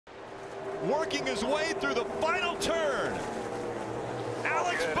working his way through the final turn.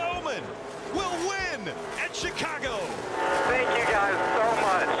 Alex Bowman will win at Chicago. Thank you guys so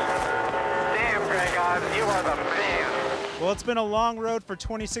much. Damn, Greg Hobbs, you are the man. Well, it's been a long road for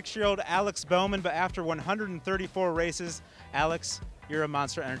 26-year-old Alex Bowman, but after 134 races, Alex, you're a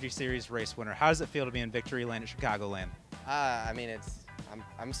Monster Energy Series race winner. How does it feel to be in victory lane at Chicagoland? I mean,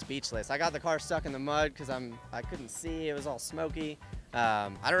 I'm speechless. I got the car stuck in the mud because I couldn't see. It was all smoky.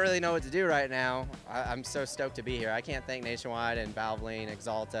 I don't really know what to do right now. I'm so stoked to be here. I can't thank Nationwide and Valvoline,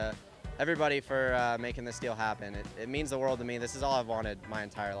 Exalta, everybody for making this deal happen. It means the world to me. This is all I've wanted my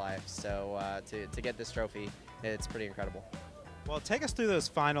entire life. So to get this trophy, it's pretty incredible. Well, take us through those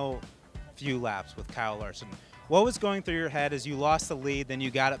final few laps with Kyle Larson. What was going through your head as you lost the lead, then you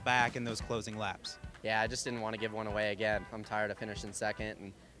got it back in those closing laps? Yeah, I just didn't want to give one away again. I'm tired of finishing second,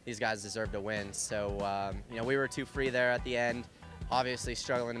 and these guys deserve to win. So, you know, we were too free there at the end, obviously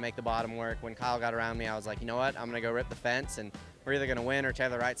struggling to make the bottom work. When Kyle got around me, I was like, you know what, I'm going to go rip the fence, and we're either going to win or tear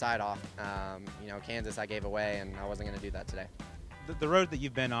the right side off. You know, Kansas I gave away, and I wasn't going to do that today. The road that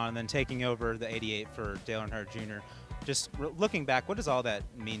you've been on and then taking over the 88 for Dale Earnhardt Jr., just looking back, what does all that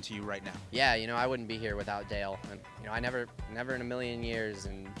mean to you right now? Yeah, you know, I wouldn't be here without Dale. And, you know, I never in a million years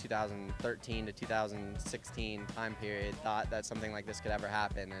in 2013 to 2016 time period thought that something like this could ever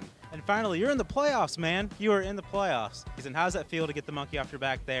happen. And finally, you're in the playoffs, man. You are in the playoffs. And how does that feel to get the monkey off your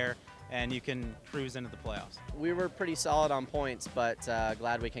back there and you can cruise into the playoffs? We were pretty solid on points, but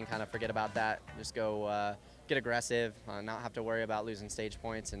glad we can kind of forget about that. Just go get aggressive, not have to worry about losing stage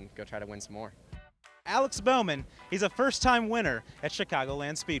points, and go try to win some more. Alex Bowman, he's a first-time winner at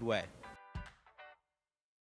Chicagoland Speedway.